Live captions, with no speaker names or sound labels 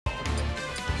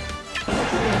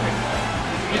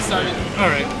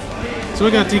Alright. So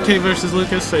we got DK versus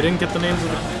Lucas. I didn't get the names of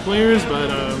the players,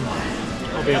 but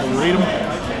I'll be able to read them.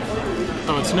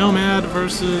 Oh, it's Nomad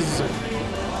versus...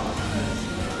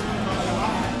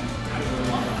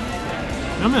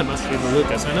 Nomad must be the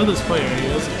Lucas. I know this player.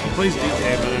 He plays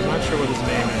DK, but I'm not sure what his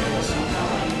name is.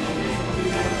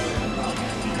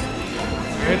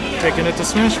 Alright, taking it to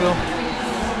Smashville.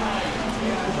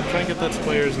 I'll try and get that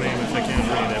player's name if I can't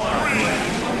read it properly.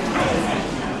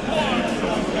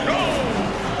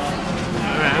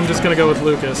 Alright, I'm just gonna go with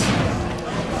Lucas.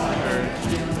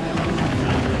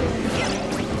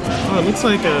 Oh, it looks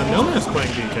like Nomad's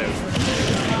playing DK.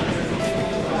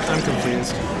 I'm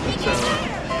confused. So,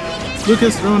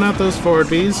 Lucas throwing out those forward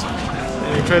Bs,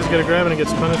 and he tries to get a grab and he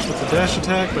gets punished with a dash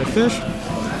attack by Fish.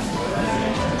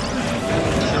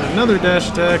 And another dash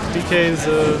attack. DK's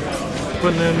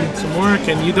putting in some work,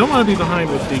 and you don't want to be behind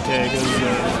with DK because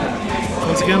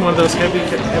once again, one of those heavier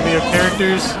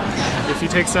characters. If he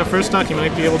takes that first stock, he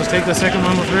might be able to take the second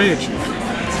one with Rage.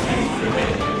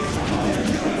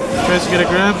 Tries to get a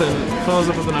grab and follows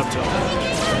up with an up tilt.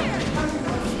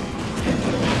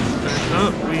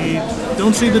 Oh, we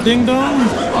don't see the ding dong.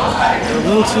 They're a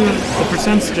little too. The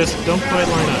percents just don't quite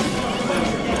line up.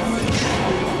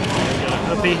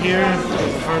 Uppy here,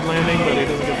 hard landing, but he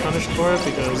doesn't get punished for it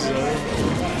because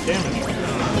damage.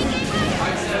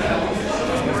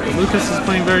 Lucas is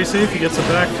playing very safe. He gets a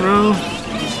back throw.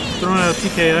 He's throwing out a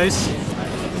PK ice.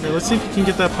 Here, let's see if he can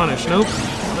get that punish. Nope.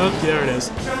 Oh, there it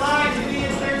is.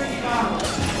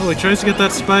 Oh, he tries to get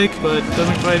that spike, but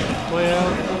doesn't quite play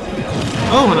out.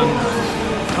 Oh, and an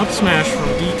up smash from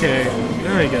DK.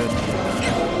 Very good.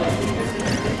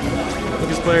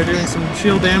 Lucas player doing some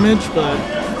shield damage, but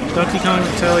Donkey Kong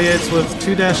retaliates with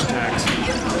 2 dash attacks.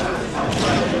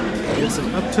 Gets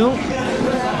an up tilt.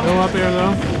 No up air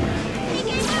though.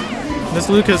 This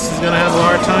Lucas is going to have a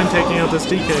hard time taking out this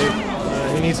DK.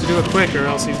 He needs to do it quick or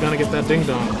else he's going to get that ding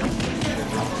dong.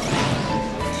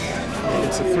 He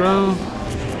gets a throw.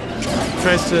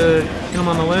 Tries to hit him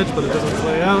on the ledge, but it doesn't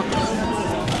play out.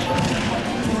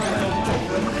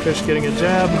 Fish getting a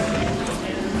jab.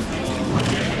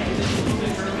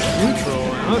 Neutral.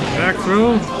 Back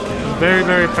throw. Very,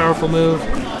 very powerful move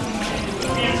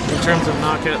in terms of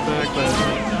knock-at back, but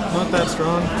not that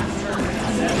strong.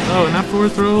 Oh, and that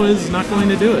forward throw is not going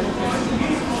to do it.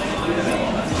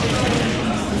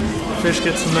 Fish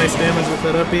gets some nice damage with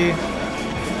that uppy.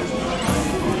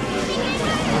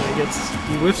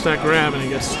 He whiffs that grab and he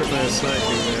gets stripped by a side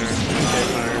through there.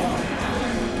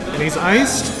 And he's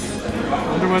iced?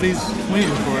 I wonder what he's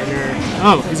waiting for here.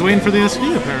 Oh, he's waiting for the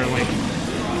SD apparently.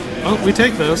 Oh, we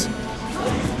take those.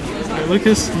 Right,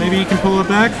 Lucas, maybe he can pull it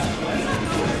back.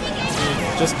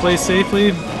 Just play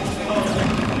safely.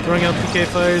 Throwing out PK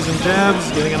fires and jabs,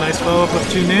 getting a nice follow-up with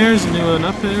 2 nairs and an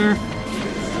up there.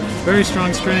 Very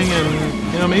strong string,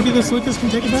 and you know, maybe this Lucas can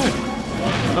take it back.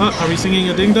 Oh, are we singing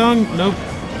a ding dong? Nope.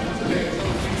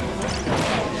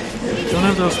 Don't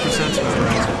have those percents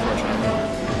memorized, unfortunately.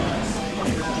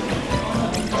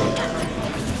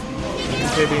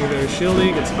 DK being very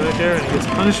shieldy, gets back air, and he gets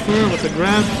punished for it with a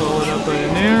grab, followed up by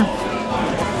a nair.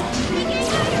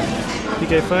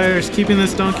 DK fires, keeping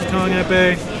this Donkey Kong at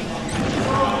bay.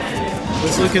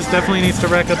 This Lucas definitely needs to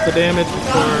rack up the damage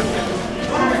before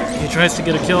he tries to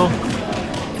get a kill.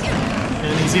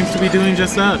 And he seems to be doing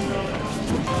just that.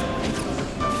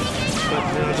 But,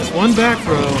 you know, just one back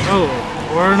throw. Oh.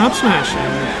 Or an up smash,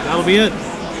 and that'll be it.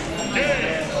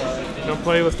 Don't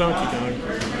play with Donkey Kong.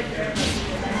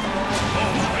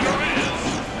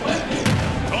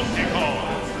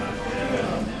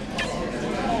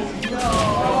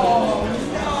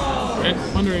 Right,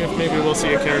 wondering if maybe we'll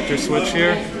see a character switch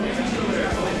here.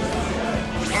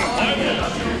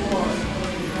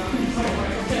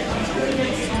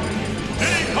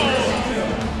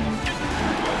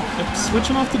 Yep,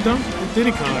 switching off the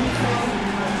Diddy Kong.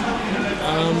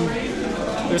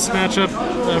 This matchup,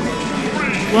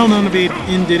 well known to be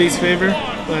in Diddy's favor,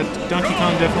 but Donkey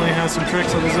Kong definitely has some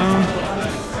tricks of his own.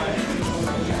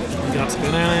 He got some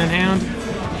banana in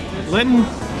hand. Letting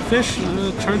Fish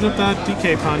charge up that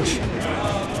DK punch.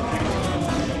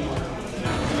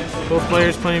 Both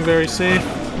players playing very safe,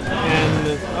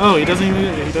 and oh, he doesn't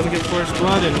get forced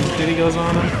blood, and Diddy goes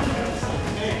on him.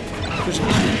 Fish.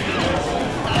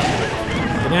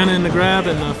 Banana in the grab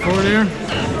and the forward air.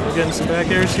 We're getting some back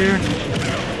airs here.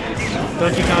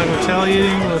 Donkey Kong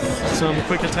retaliating with some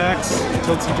quick attacks,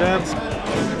 tilts and jabs.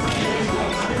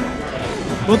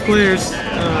 Both players,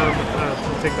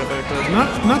 I'll take that back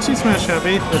though. Not too smash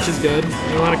happy, which is good.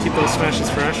 You want to keep those smashes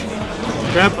fresh.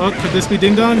 Grab, oh, could this be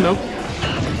ding dong? Nope.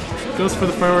 Goes for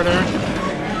the forward air.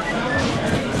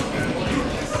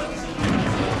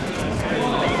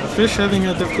 Fish having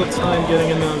a difficult time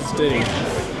getting in those Diddy.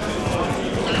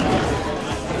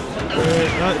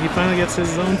 He finally gets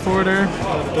his own forwarder.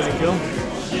 It doesn't kill.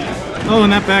 Oh,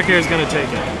 and that back air is going to take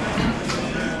it.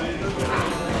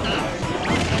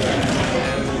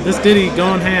 This Diddy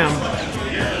going ham.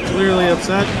 Clearly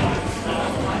upset.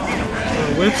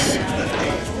 Whips.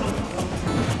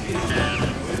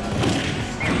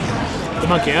 The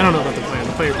monkey, I don't know about the plan.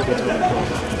 The player could be totally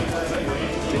cool.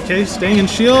 DK staying in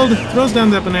shield. Throws down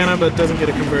that banana, but doesn't get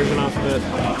a conversion off of it.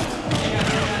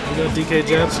 We got DK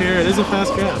jabs here. It is a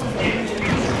fast grab.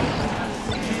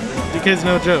 DK's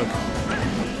no joke.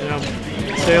 You know,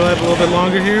 stay alive a little bit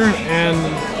longer here, and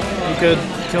you could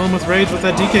kill him with rage with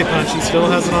that DK punch. He still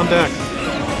has it on deck.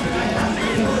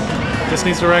 Just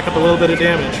needs to rack up a little bit of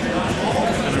damage.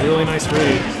 And a really nice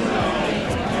read.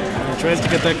 And he tries to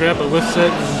get that grab, but whiffs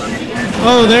it. And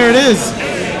oh, there it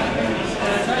is!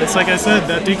 It's like I said,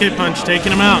 that DK punch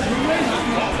taking him out.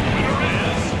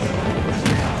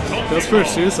 Goes for a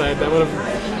suicide. That would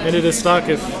have ended his stock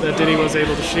if that Diddy was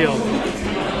able to shield.